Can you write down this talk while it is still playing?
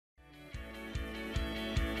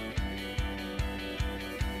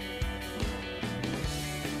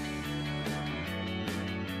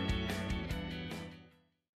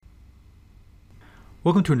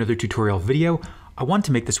Welcome to another tutorial video. I want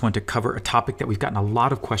to make this one to cover a topic that we've gotten a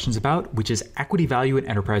lot of questions about, which is equity value and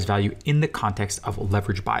enterprise value in the context of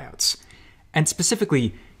leverage buyouts. And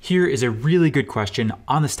specifically, here is a really good question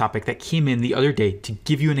on this topic that came in the other day to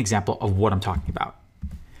give you an example of what I'm talking about.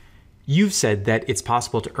 You've said that it's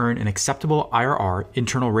possible to earn an acceptable IRR,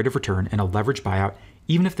 internal rate of return, in a leverage buyout,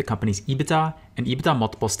 even if the company's EBITDA and EBITDA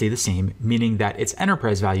multiple stay the same, meaning that its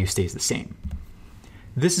enterprise value stays the same.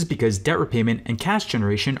 This is because debt repayment and cash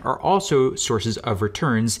generation are also sources of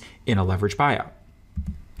returns in a leverage buyout.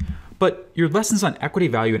 But your lessons on equity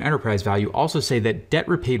value and enterprise value also say that debt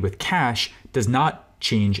repaid with cash does not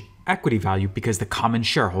change equity value because the common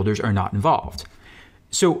shareholders are not involved.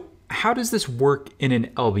 So how does this work in an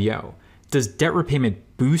LBO? Does debt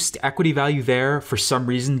repayment boost equity value there for some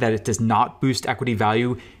reason that it does not boost equity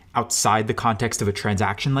value outside the context of a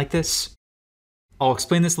transaction like this? I'll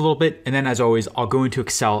explain this a little bit, and then as always, I'll go into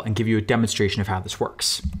Excel and give you a demonstration of how this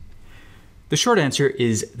works. The short answer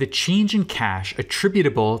is the change in cash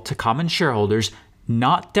attributable to common shareholders,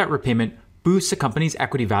 not debt repayment, boosts a company's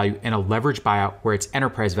equity value in a leverage buyout where its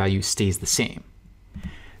enterprise value stays the same.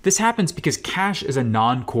 This happens because cash is a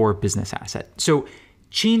non-core business asset. So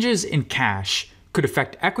changes in cash could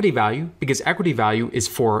affect equity value because equity value is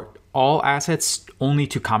for all assets only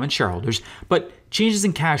to common shareholders, but changes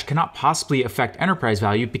in cash cannot possibly affect enterprise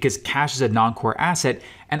value because cash is a non-core asset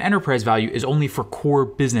and enterprise value is only for core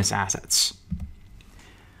business assets.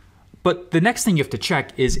 But the next thing you have to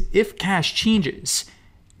check is if cash changes,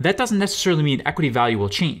 that doesn't necessarily mean equity value will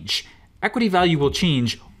change. Equity value will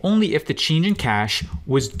change only if the change in cash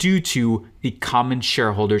was due to the common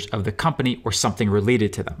shareholders of the company or something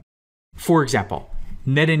related to them. For example,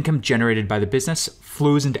 net income generated by the business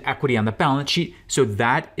flows into equity on the balance sheet, so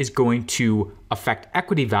that is going to affect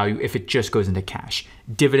equity value if it just goes into cash.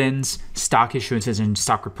 Dividends, stock issuances, and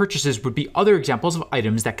stock repurchases would be other examples of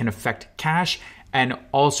items that can affect cash and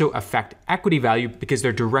also affect equity value because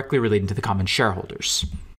they're directly related to the common shareholders.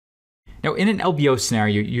 Now, in an LBO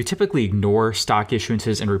scenario, you typically ignore stock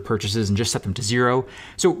issuances and repurchases and just set them to zero.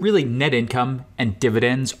 So really, net income and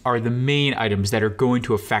dividends are the main items that are going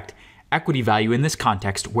to affect equity value in this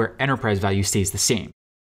context where enterprise value stays the same.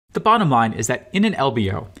 The bottom line is that in an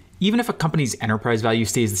LBO, even if a company's enterprise value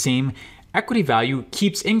stays the same, equity value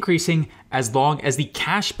keeps increasing as long as the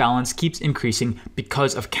cash balance keeps increasing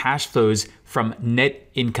because of cash flows from net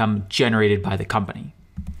income generated by the company.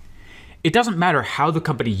 It doesn't matter how the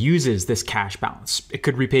company uses this cash balance. It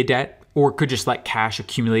could repay debt or it could just let cash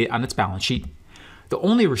accumulate on its balance sheet. The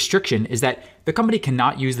only restriction is that the company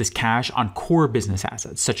cannot use this cash on core business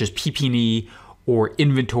assets, such as PP&E or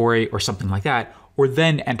inventory or something like that, or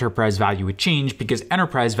then enterprise value would change because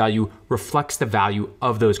enterprise value reflects the value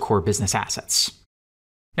of those core business assets.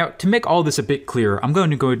 Now, to make all this a bit clearer, I'm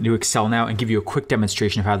going to go into Excel now and give you a quick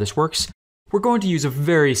demonstration of how this works. We're going to use a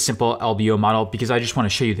very simple LBO model because I just want to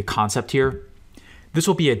show you the concept here. This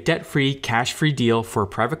will be a debt-free, cash-free deal for a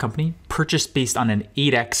private company purchased based on an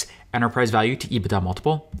 8x enterprise value to EBITDA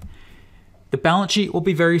multiple. The balance sheet will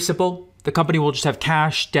be very simple. The company will just have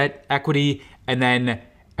cash, debt, equity, and then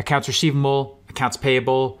accounts receivable, accounts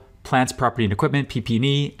payable, plants, property and equipment,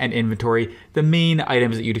 PP&E, and inventory, the main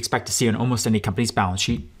items that you'd expect to see on almost any company's balance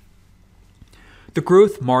sheet. The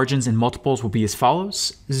growth, margins, and multiples will be as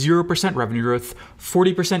follows: 0% revenue growth,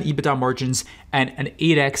 40% EBITDA margins, and an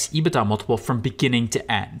 8x EBITDA multiple from beginning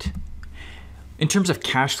to end. In terms of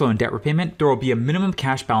cash flow and debt repayment, there will be a minimum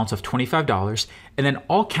cash balance of $25, and then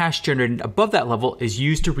all cash generated above that level is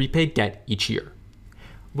used to repay debt each year.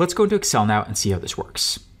 Let's go into Excel now and see how this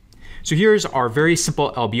works. So here's our very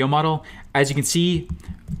simple LBO model. As you can see,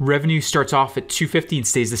 revenue starts off at $250 and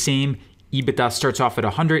stays the same. EBITDA starts off at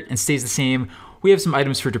 $100 and stays the same. We have some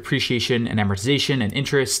items for depreciation and amortization and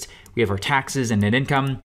interest. We have our taxes and net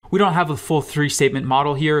income. We don't have a full three-statement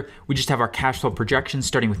model here. We just have our cash flow projections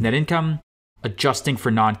starting with net income, adjusting for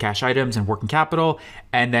non-cash items and working capital,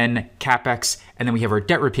 and then CapEx, and then we have our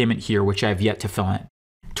debt repayment here, which I have yet to fill in.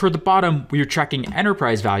 Toward the bottom, we are tracking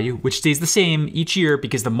enterprise value, which stays the same each year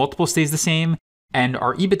because the multiple stays the same, and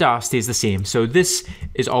our EBITDA stays the same. So this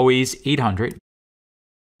is always 800.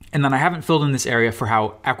 And then I haven't filled in this area for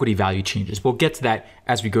how equity value changes. We'll get to that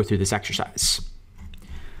as we go through this exercise.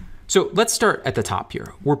 So let's start at the top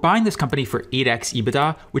here. We're buying this company for 8x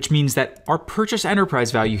EBITDA, which means that our purchase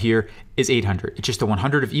enterprise value here is 800. It's just the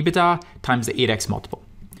 100 of EBITDA times the 8x multiple.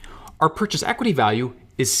 Our purchase equity value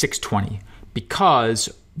is 620 because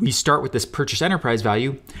we start with this purchase enterprise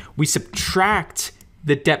value. We subtract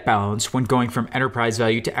the debt balance when going from enterprise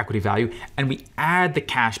value to equity value, and we add the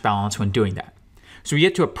cash balance when doing that. So we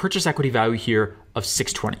get to a purchase equity value here of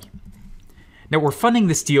 620. Now we're funding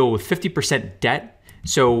this deal with 50% debt,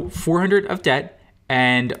 So 400 of debt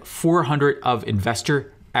and 400 of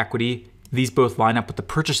investor equity. These both line up with the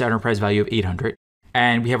purchase enterprise value of 800.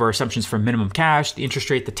 And we have our assumptions for minimum cash, the interest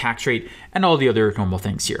rate, the tax rate, and all the other normal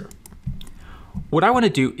things here. What I want to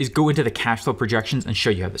do is go into the cash flow projections and show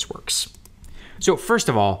you how this works. So first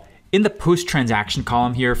of all, in the post-transaction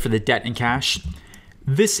column here for the debt and cash,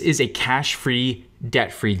 this is a cash-free,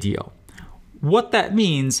 debt-free deal. What that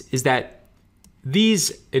means is that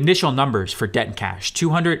these initial numbers for debt and cash,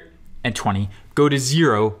 220, go to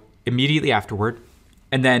zero immediately afterward,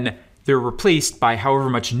 and then they're replaced by however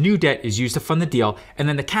much new debt is used to fund the deal, and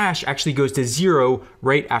then the cash actually goes to zero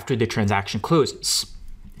right after the transaction closes.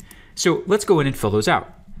 So let's go in and fill those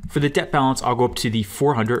out. For the debt balance, I'll go up to the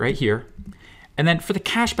 400 right here. And then for the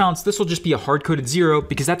cash balance, this will just be a hard-coded zero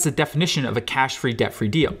because that's the definition of a cash-free, debt-free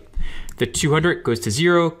deal. The 200 goes to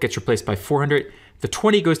zero, gets replaced by 400. The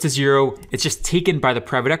 20 goes to zero. It's just taken by the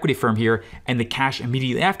private equity firm here, and the cash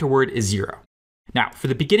immediately afterward is zero. Now, for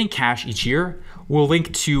the beginning cash each year, we'll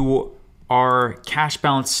link to our cash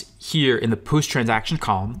balance here in the post-transaction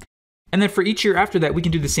column. And then for each year after that, we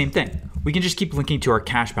can do the same thing. We can just keep linking to our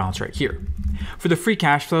cash balance right here. For the free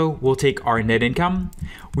cash flow, we'll take our net income.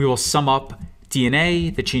 We will sum up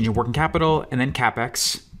D&A, the change in working capital, and then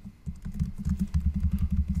CapEx.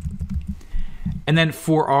 And then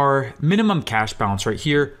for our minimum cash balance right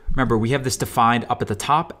here, remember we have this defined up at the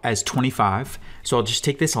top as 25. So I'll just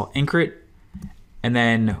take this, I'll anchor it, and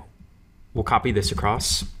then we'll copy this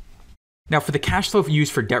across. Now for the cash flow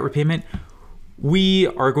used for debt repayment, we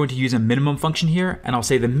are going to use a minimum function here, and I'll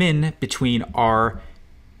say the min between our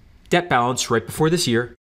debt balance right before this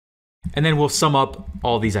year, and then we'll sum up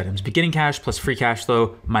all these items, beginning cash plus free cash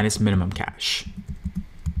flow minus minimum cash.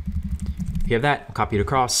 You have that, we'll copy it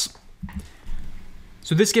across.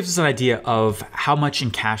 So this gives us an idea of how much in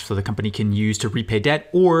cash flow the company can use to repay debt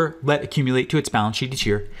or let accumulate to its balance sheet each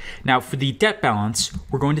year. Now for the debt balance,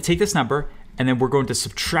 we're going to take this number and then we're going to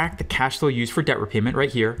subtract the cash flow used for debt repayment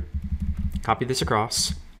right here. Copy this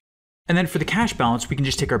across. And then for the cash balance, we can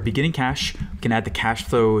just take our beginning cash, we can add the cash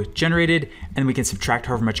flow generated, and we can subtract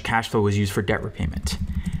however much cash flow was used for debt repayment.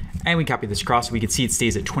 And we copy this across so we can see it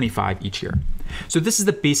stays at 25 each year. So this is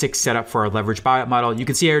the basic setup for our leverage buyout model. You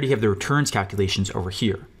can see I already have the returns calculations over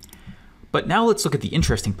here. But now let's look at the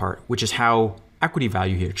interesting part, which is how equity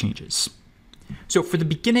value here changes. So for the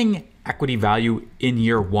beginning equity value in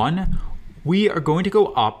year one, we are going to go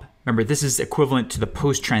up. Remember, this is equivalent to the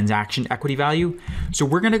post-transaction equity value. So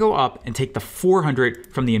we're going to go up and take the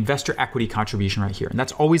 400 from the investor equity contribution right here. And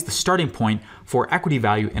that's always the starting point for equity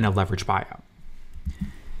value in a leverage buyout.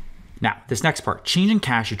 Now, this next part, change in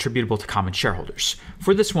cash attributable to common shareholders.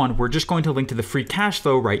 For this one, we're just going to link to the free cash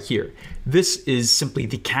flow right here. This is simply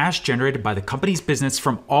the cash generated by the company's business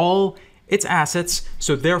from all its assets.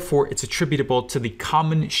 So therefore, it's attributable to the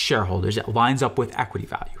common shareholders. It lines up with equity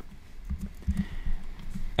value.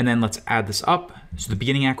 And then let's add this up. So the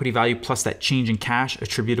beginning equity value plus that change in cash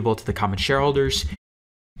attributable to the common shareholders.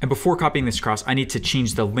 And before copying this across, I need to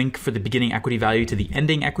change the link for the beginning equity value to the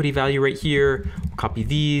ending equity value right here. We'll copy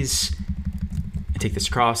these and take this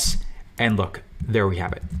across. And look, there we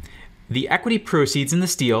have it. The equity proceeds in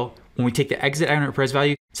this deal, when we take the exit enterprise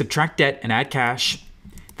value, subtract debt and add cash,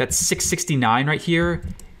 that's 669 right here,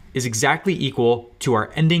 is exactly equal to our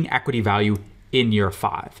ending equity value in year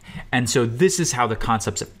 5. And so this is how the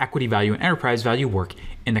concepts of equity value and enterprise value work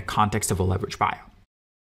in the context of a leverage buyout.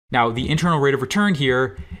 Now, the internal rate of return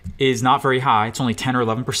here is not very high. It's only 10 or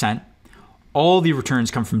 11%. All the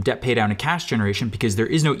returns come from debt pay down and cash generation because there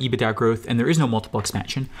is no EBITDA growth and there is no multiple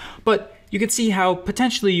expansion. But you can see how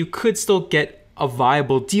potentially you could still get a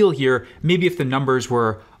viable deal here, maybe if the numbers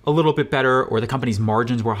were a little bit better or the company's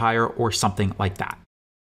margins were higher or something like that.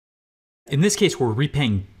 In this case, we're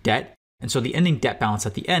repaying debt. And so the ending debt balance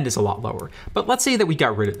at the end is a lot lower. But let's say that we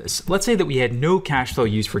got rid of this. Let's say that we had no cash flow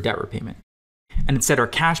used for debt repayment. And instead our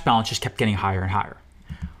cash balance just kept getting higher and higher.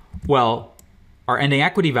 Well, our ending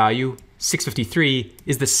equity value, 653,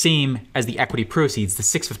 is the same as the equity proceeds, the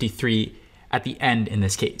 653 at the end in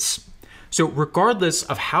this case. So regardless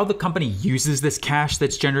of how the company uses this cash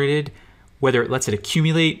that's generated, whether it lets it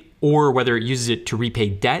accumulate or whether it uses it to repay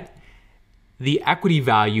debt, the equity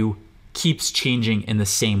value keeps changing in the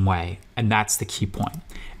same way. And that's the key point.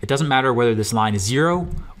 It doesn't matter whether this line is zero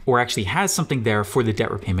or actually has something there for the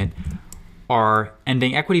debt repayment. Our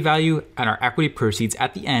ending equity value and our equity proceeds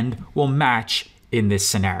at the end will match in this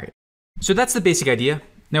scenario. So that's the basic idea.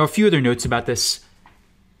 Now, a few other notes about this.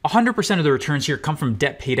 100% of the returns here come from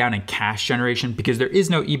debt pay down and cash generation because there is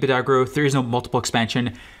no EBITDA growth, there is no multiple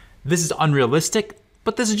expansion. This is unrealistic,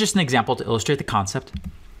 but this is just an example to illustrate the concept.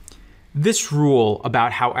 This rule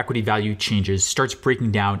about how equity value changes starts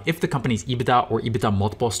breaking down if the company's EBITDA or EBITDA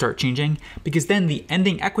multiple start changing, because then the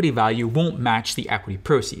ending equity value won't match the equity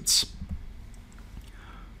proceeds.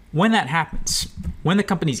 When that happens, when the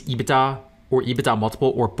company's EBITDA or EBITDA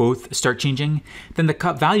multiple or both start changing, then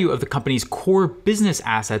the value of the company's core business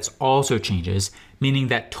assets also changes, meaning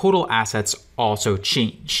that total assets also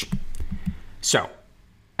change. So,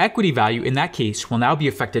 equity value in that case will now be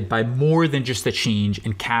affected by more than just the change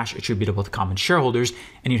in cash attributable to common shareholders,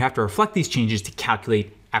 and you'd have to reflect these changes to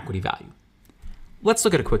calculate equity value. Let's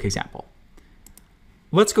look at a quick example.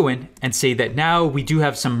 Let's go in and say that now we do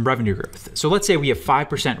have some revenue growth. So let's say we have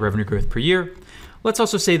 5% revenue growth per year. Let's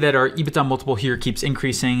also say that our EBITDA multiple here keeps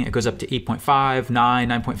increasing. It goes up to 8.5, 9,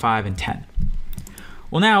 9.5, and 10.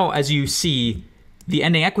 Well, now, as you see, the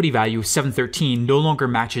ending equity value of 713 no longer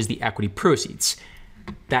matches the equity proceeds.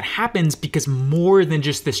 That happens because more than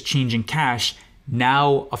just this change in cash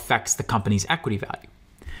now affects the company's equity value.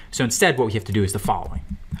 So instead, what we have to do is the following.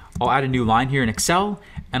 I'll add a new line here in Excel,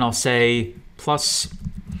 and I'll say plus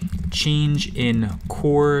change in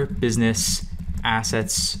core business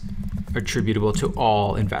assets attributable to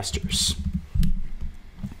all investors.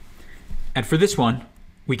 And for this one,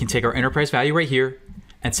 we can take our enterprise value right here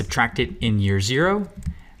and subtract it in year 0,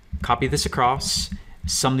 copy this across,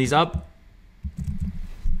 sum these up,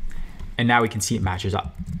 and now we can see it matches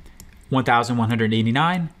up.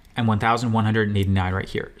 1,189 and 1,189 right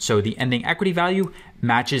here. So the ending equity value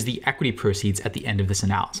matches the equity proceeds at the end of this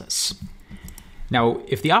analysis. Now,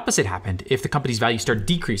 if the opposite happened, if the company's value started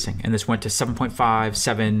decreasing and this went to 7.5,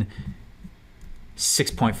 7,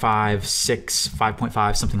 6.5, 6,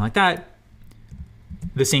 5.5, something like that,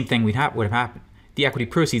 the same thing would have happened. The equity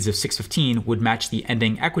proceeds of 615 would match the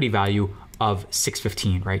ending equity value of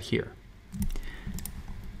 615 right here.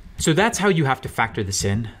 So that's how you have to factor this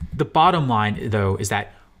in. The bottom line, though, is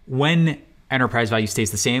that when enterprise value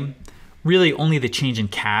stays the same, really only the change in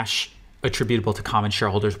cash attributable to common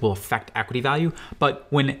shareholders will affect equity value. But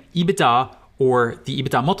when EBITDA or the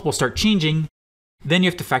EBITDA multiple start changing, then you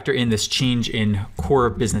have to factor in this change in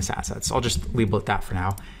core business assets. I'll just label it that for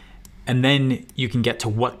now. And then you can get to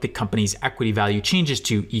what the company's equity value changes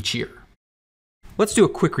to each year. Let's do a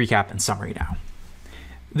quick recap and summary now.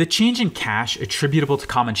 The change in cash attributable to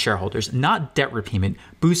common shareholders, not debt repayment,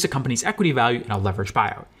 boosts a company's equity value in a leveraged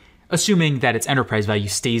buyout, assuming that its enterprise value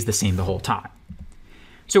stays the same the whole time.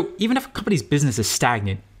 So even if a company's business is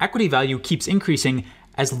stagnant, equity value keeps increasing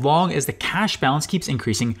as long as the cash balance keeps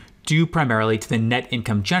increasing due primarily to the net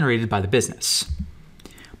income generated by the business.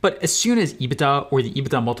 But as soon as EBITDA or the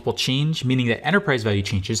EBITDA multiple change, meaning that enterprise value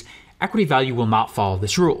changes, equity value will not follow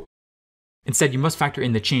this rule. Instead, you must factor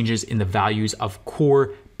in the changes in the values of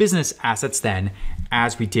core business assets then,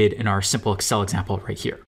 as we did in our simple Excel example right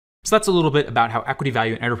here. So that's a little bit about how equity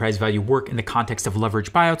value and enterprise value work in the context of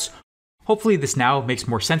leverage buyouts. Hopefully this now makes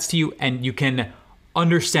more sense to you and you can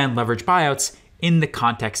understand leverage buyouts in the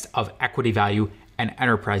context of equity value and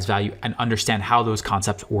enterprise value and understand how those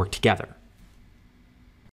concepts work together.